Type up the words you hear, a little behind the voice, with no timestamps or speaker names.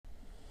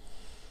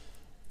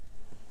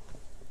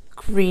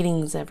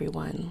Greetings,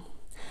 everyone.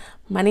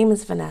 My name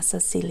is Vanessa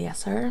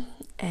Ciliasar,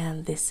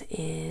 and this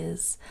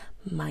is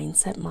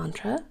Mindset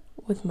Mantra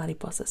with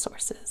Mariposa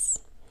Sources.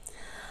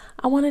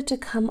 I wanted to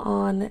come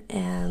on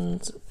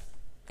and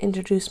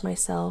introduce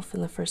myself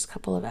in the first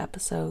couple of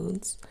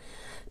episodes,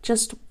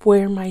 just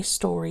where my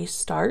story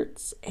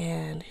starts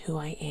and who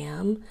I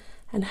am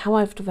and how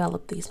I've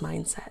developed these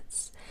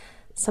mindsets.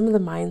 Some of the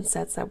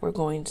mindsets that we're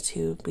going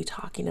to be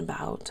talking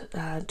about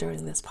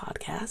during this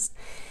podcast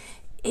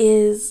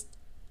is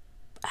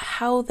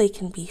how they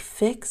can be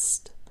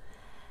fixed,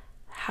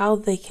 how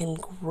they can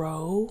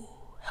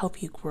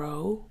help you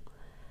grow,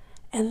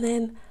 and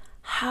then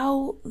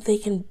how they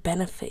can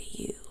benefit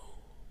you.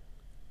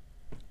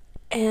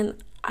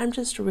 And I'm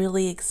just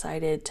really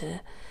excited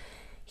to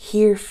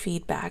hear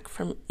feedback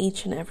from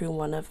each and every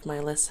one of my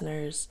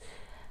listeners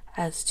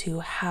as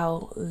to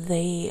how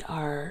they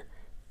are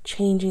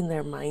changing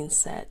their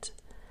mindset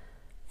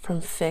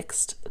from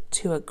fixed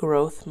to a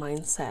growth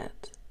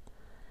mindset,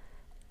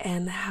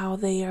 and how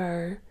they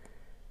are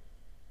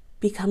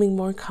becoming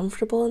more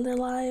comfortable in their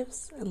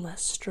lives and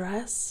less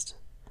stressed,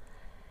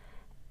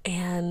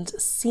 and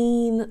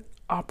seeing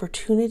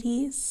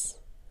opportunities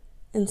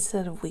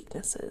instead of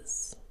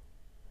weaknesses.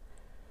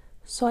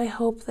 So I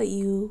hope that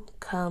you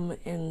come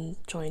and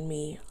join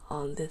me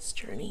on this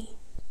journey.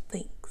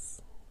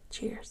 Thanks.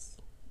 Cheers.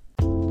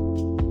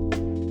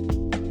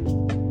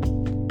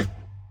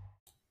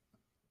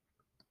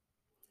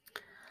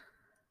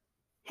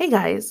 Hey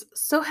guys,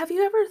 so have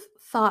you ever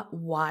thought,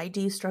 why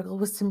do you struggle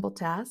with simple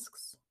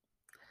tasks?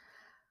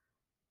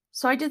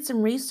 So I did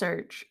some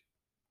research,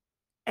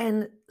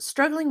 and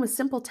struggling with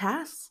simple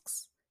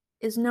tasks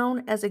is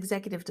known as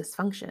executive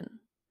dysfunction.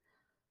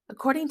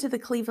 According to the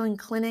Cleveland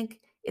Clinic,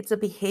 it's a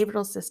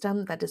behavioral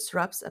system that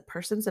disrupts a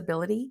person's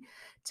ability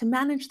to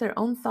manage their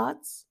own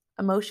thoughts,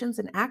 emotions,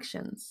 and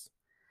actions.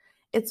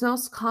 It's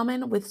most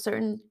common with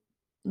certain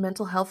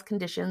mental health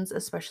conditions,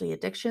 especially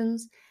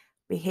addictions,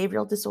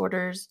 behavioral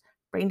disorders,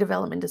 brain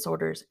development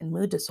disorders, and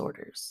mood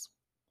disorders.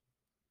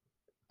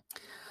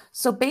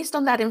 So, based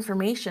on that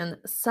information,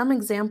 some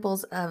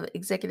examples of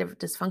executive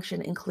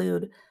dysfunction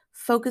include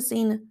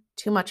focusing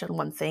too much on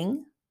one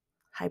thing,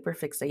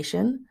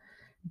 hyperfixation,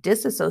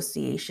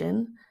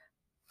 disassociation,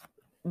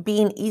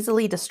 being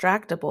easily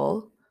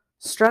distractible,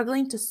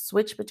 struggling to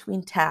switch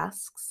between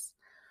tasks,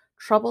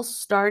 trouble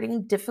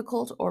starting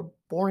difficult or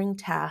boring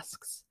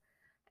tasks,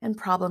 and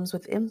problems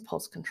with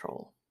impulse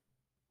control.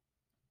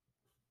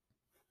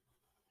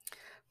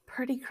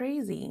 Pretty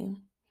crazy.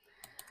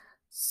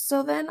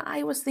 So then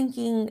I was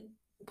thinking,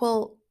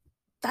 well,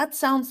 that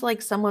sounds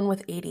like someone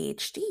with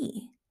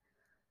ADHD.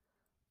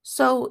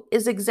 So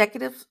is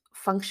executive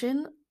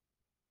function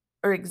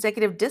or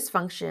executive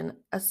dysfunction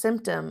a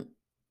symptom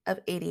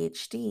of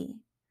ADHD?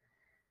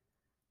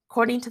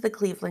 According to the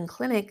Cleveland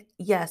Clinic,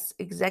 yes,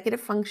 executive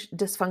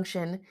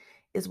dysfunction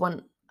is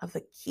one of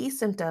the key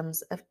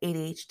symptoms of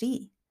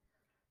ADHD.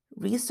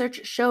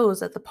 Research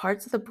shows that the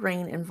parts of the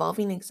brain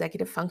involving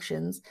executive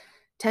functions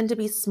tend to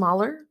be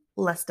smaller,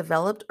 less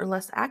developed, or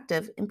less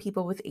active in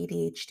people with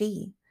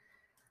ADHD.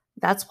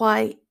 That's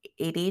why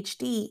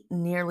ADHD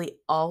nearly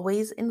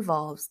always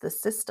involves the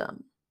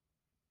symptom.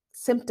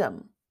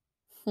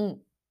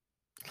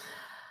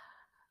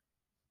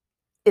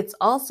 It's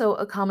also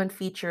a common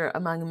feature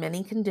among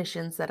many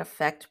conditions that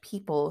affect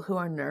people who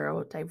are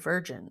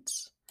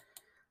neurodivergent.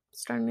 I'm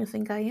starting to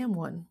think I am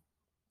one.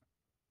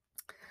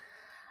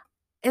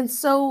 And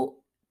so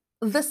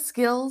the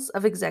skills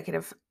of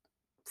executive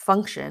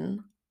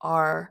function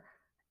are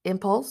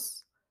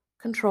impulse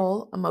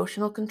control,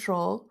 emotional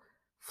control,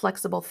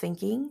 flexible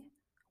thinking,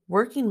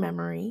 working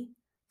memory,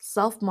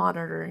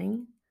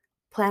 self-monitoring,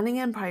 planning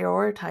and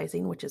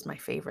prioritizing, which is my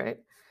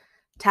favorite,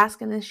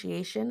 task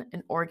initiation,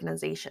 and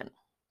organization.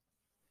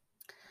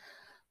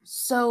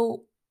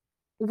 So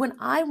when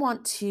I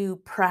want to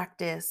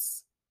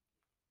practice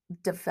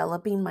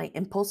developing my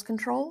impulse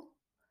control,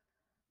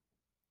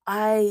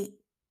 I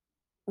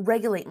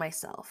regulate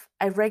myself.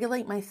 I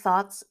regulate my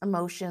thoughts,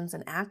 emotions,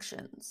 and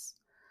actions.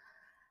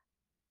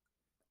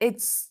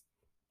 It's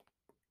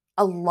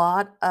a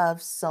lot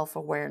of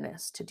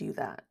self-awareness to do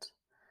that.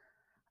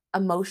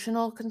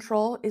 Emotional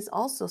control is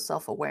also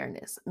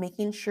self-awareness,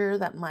 making sure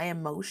that my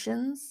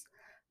emotions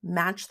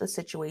match the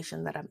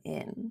situation that I'm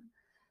in.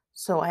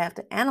 So I have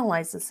to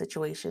analyze the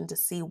situation to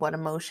see what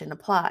emotion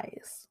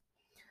applies.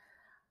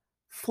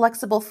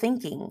 Flexible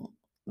thinking,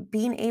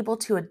 being able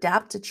to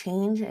adapt to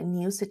change and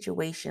new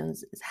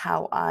situations, is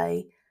how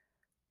I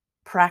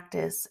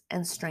practice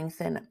and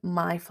strengthen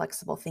my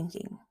flexible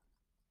thinking.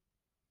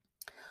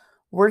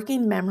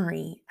 Working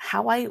memory,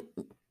 how I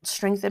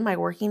strengthen my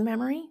working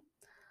memory,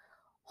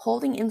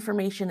 holding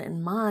information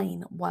in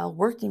mind while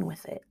working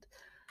with it.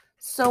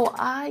 So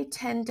I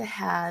tend to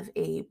have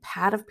a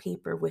pad of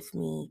paper with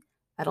me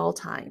at all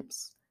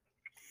times.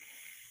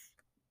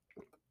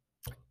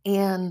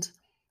 And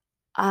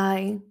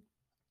I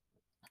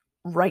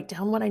write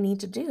down what I need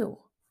to do.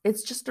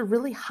 It's just a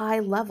really high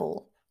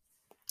level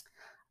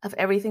of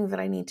everything that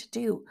I need to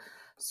do.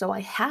 So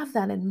I have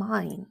that in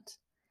mind.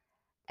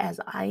 as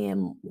I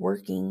am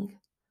working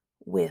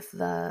with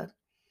the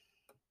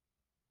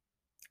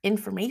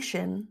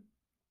information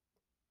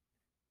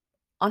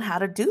on how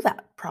to do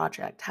that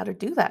project, how to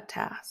do that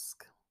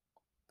task.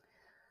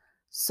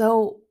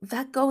 So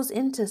that goes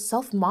into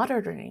self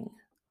monitoring,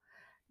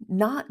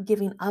 not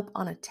giving up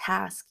on a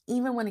task,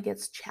 even when it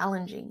gets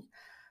challenging.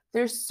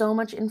 There's so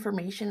much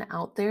information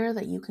out there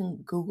that you can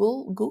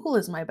Google. Google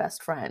is my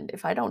best friend.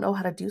 If I don't know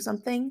how to do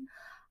something,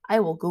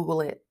 I will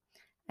Google it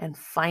and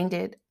find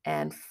it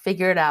and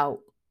figure it out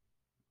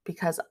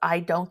because I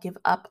don't give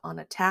up on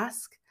a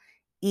task,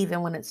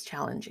 even when it's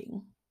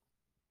challenging.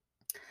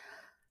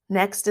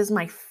 Next is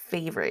my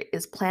favorite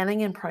is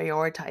planning and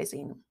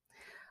prioritizing.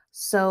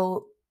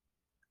 So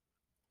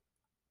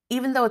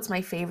even though it's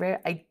my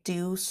favorite, I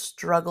do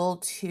struggle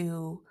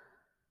to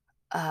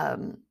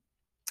um,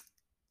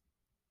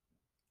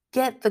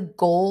 get the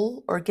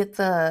goal or get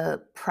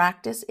the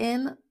practice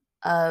in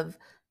of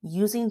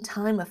using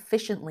time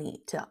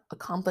efficiently to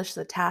accomplish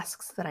the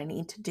tasks that I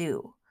need to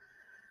do.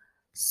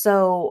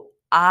 So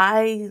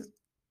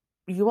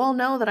you all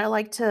know that I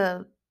like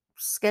to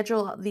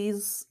schedule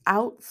these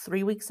out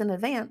 3 weeks in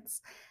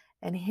advance.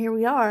 And here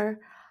we are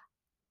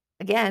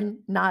again,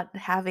 not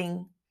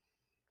having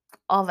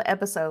all the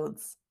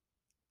episodes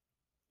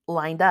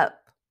lined up.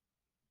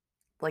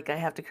 Like I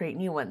have to create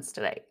new ones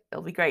today.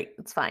 It'll be great.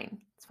 It's fine.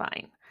 It's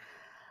fine.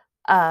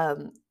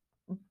 Um,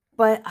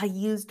 but I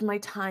used my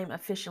time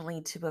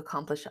efficiently to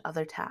accomplish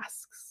other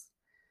tasks.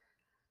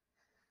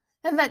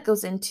 And that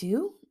goes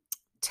into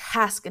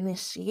task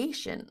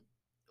initiation.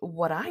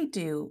 What I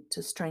do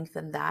to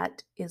strengthen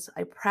that is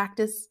I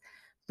practice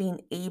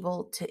being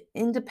able to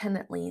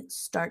independently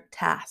start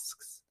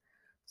tasks.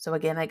 So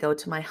again, I go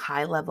to my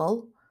high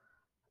level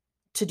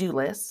to do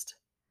list,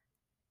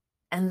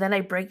 and then I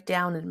break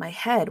down in my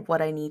head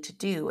what I need to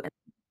do. And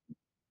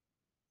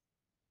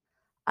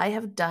I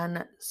have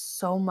done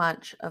so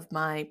much of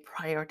my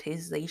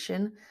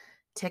prioritization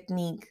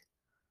technique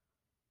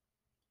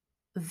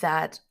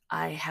that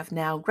I have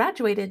now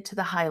graduated to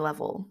the high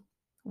level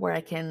where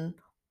I can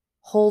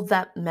hold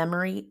that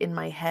memory in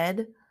my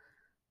head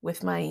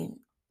with my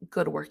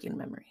good working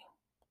memory.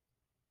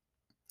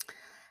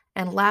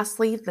 And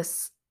lastly,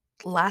 this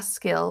last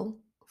skill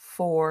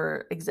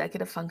for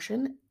executive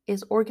function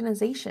is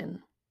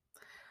organization.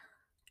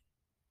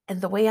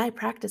 And the way I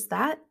practice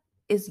that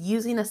is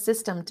using a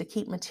system to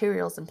keep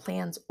materials and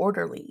plans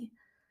orderly.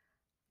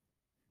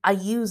 I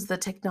use the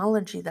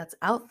technology that's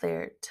out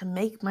there to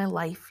make my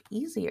life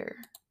easier.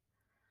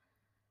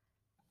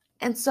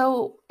 And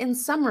so, in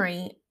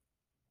summary,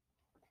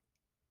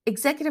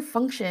 executive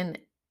function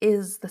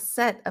is the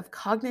set of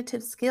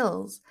cognitive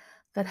skills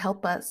that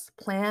help us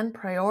plan,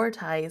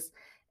 prioritize,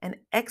 and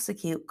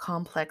execute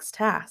complex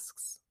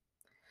tasks.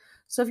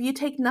 So, if you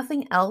take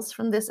nothing else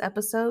from this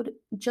episode,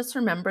 just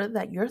remember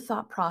that your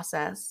thought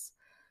process,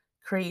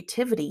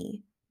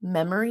 creativity,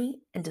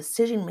 memory, and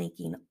decision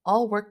making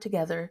all work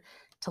together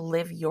to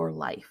live your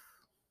life.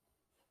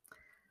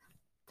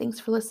 Thanks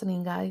for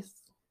listening, guys.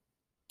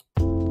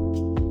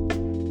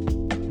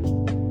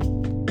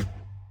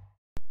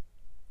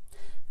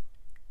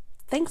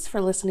 Thanks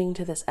for listening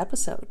to this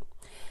episode.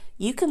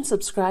 You can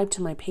subscribe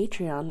to my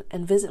Patreon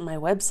and visit my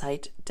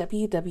website,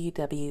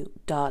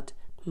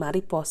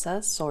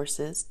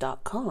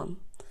 www.mariposasources.com.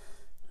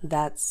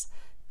 That's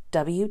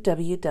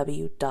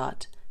www.m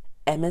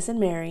as in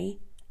Mary,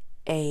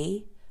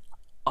 A,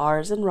 R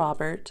as in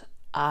Robert,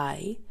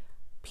 I,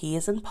 P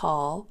as in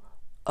Paul,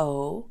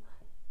 O,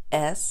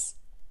 S,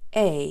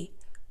 A,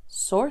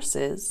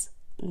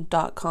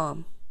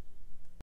 sources.com.